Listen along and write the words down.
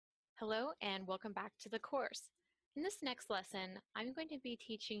Hello and welcome back to the course. In this next lesson, I'm going to be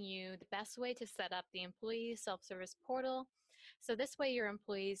teaching you the best way to set up the employee self-service portal. So this way your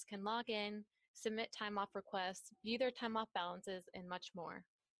employees can log in, submit time off requests, view their time off balances, and much more.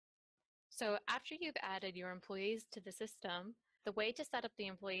 So after you've added your employees to the system, the way to set up the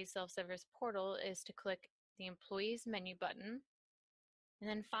employee self-service portal is to click the Employees menu button and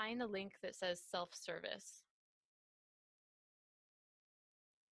then find the link that says Self-Service.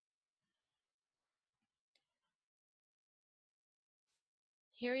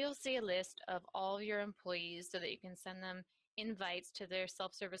 Here you'll see a list of all of your employees so that you can send them invites to their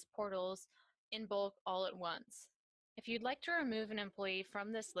self-service portals in bulk all at once. If you'd like to remove an employee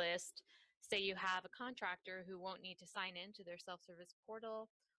from this list, say you have a contractor who won't need to sign in to their self-service portal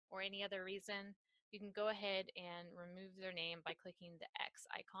or any other reason, you can go ahead and remove their name by clicking the X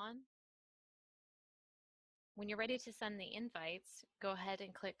icon. When you're ready to send the invites, go ahead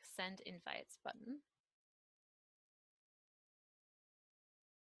and click Send Invites button.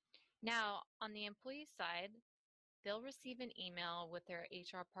 Now, on the employee side, they'll receive an email with their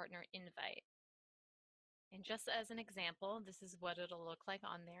HR partner invite. And just as an example, this is what it'll look like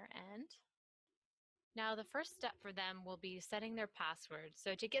on their end. Now, the first step for them will be setting their password.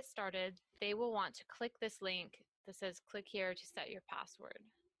 So to get started, they will want to click this link that says click here to set your password.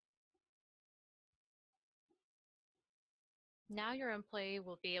 Now your employee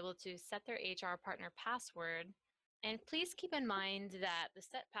will be able to set their HR partner password. And please keep in mind that the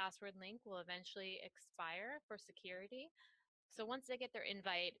set password link will eventually expire for security. So once they get their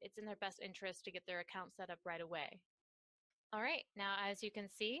invite, it's in their best interest to get their account set up right away. All right, now as you can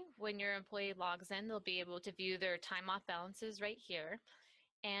see, when your employee logs in, they'll be able to view their time off balances right here.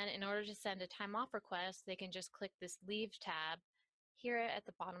 And in order to send a time off request, they can just click this Leave tab here at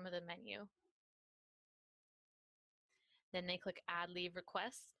the bottom of the menu. Then they click Add Leave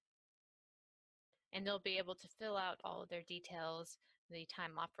Request, and they'll be able to fill out all of their details, the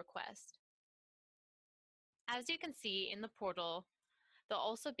time off request. As you can see in the portal, they'll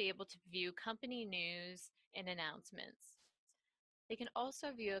also be able to view company news and announcements. They can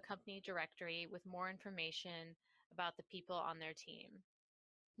also view a company directory with more information about the people on their team.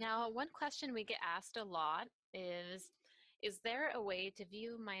 Now, one question we get asked a lot is there a way to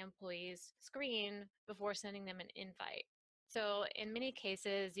view my employee's screen before sending them an invite? So in many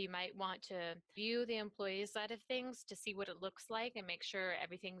cases, you might want to view the employee side of things to see what it looks like and make sure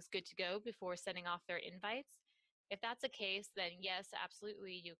everything's good to go before sending off their invites. If that's the case, then yes,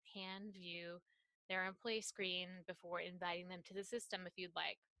 absolutely, you can view their employee screen before inviting them to the system if you'd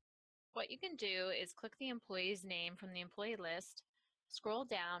like. What you can do is click the employee's name from the employee list, scroll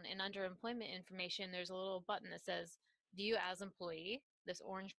down, and under employment information, there's a little button that says View as Employee, this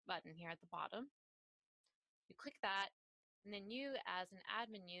orange button here at the bottom. You click that, and then you, as an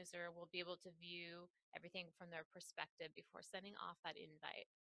admin user, will be able to view everything from their perspective before sending off that invite.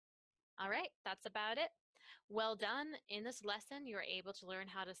 All right, that's about it. Well done. In this lesson, you're able to learn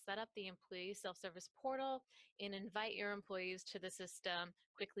how to set up the employee self-service portal and invite your employees to the system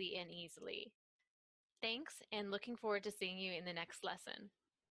quickly and easily. Thanks, and looking forward to seeing you in the next lesson.